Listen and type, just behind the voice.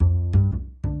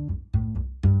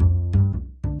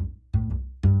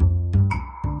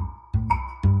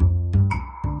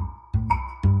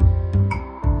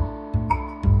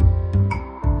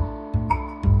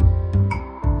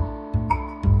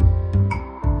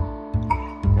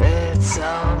It's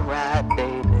alright,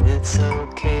 baby, it's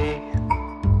okay.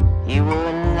 You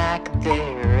wouldn't like it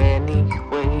there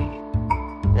anyway.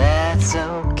 That's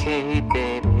okay,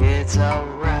 baby, it's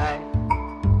alright.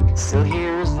 Still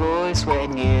hear his voice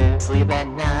when you sleep at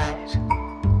night.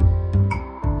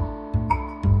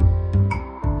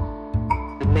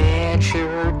 The man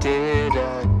sure did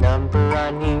a number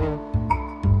on you.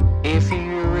 If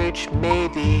you're rich,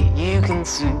 maybe you can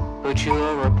sue, but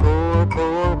you're a poor,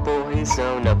 poor boy,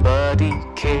 so nobody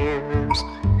cares.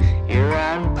 You're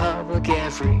out in public,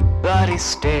 everybody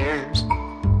stares.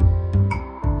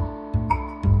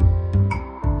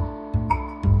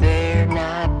 They're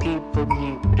not people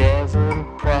you'd ever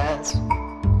impress.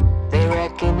 They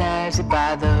recognize you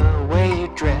by the way you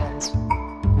dress.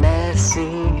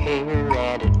 Messy hair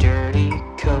and a dirty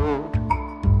coat.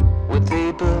 Would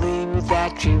they believe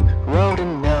that you wrote a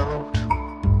note?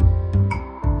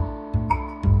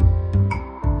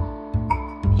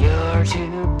 You're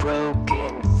too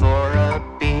broken for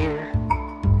a beer.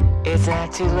 It's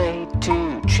not too late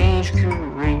to change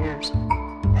careers.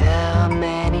 How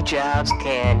many jobs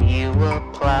can you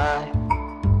apply?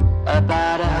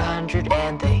 About 100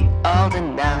 and they all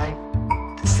deny.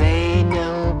 They say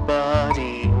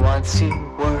nobody wants to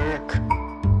work.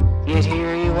 Yet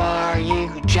here you are,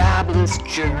 you jobless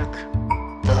jerk.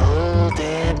 The whole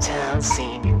damn town's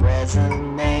seen your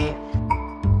resume,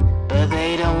 but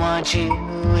they don't want you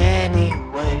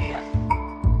anyway.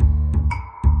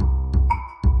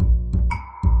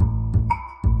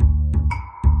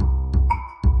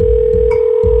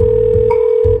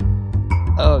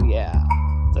 Oh yeah,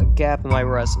 the gap in my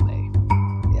resume.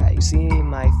 Yeah, you see,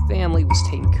 my family was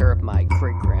taking care of my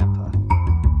great-grandpa.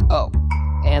 Oh,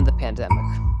 and the pandemic.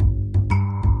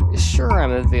 Sure,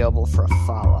 I'm available for a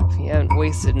follow-up. You haven't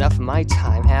wasted enough of my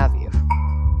time, have you?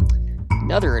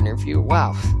 Another interview?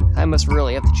 Wow, I must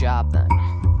really have the job then.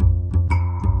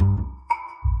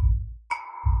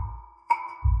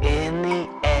 In the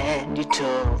end, you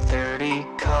total 30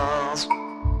 calls.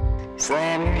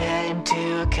 Slam your head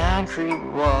into a concrete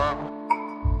wall.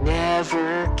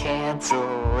 Never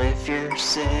cancel if you're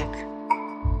sick.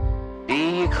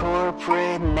 Be a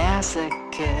corporate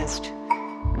masochist.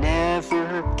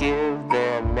 Never give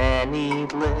them any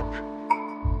lip,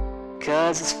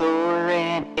 'cause it's for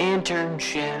an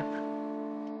internship.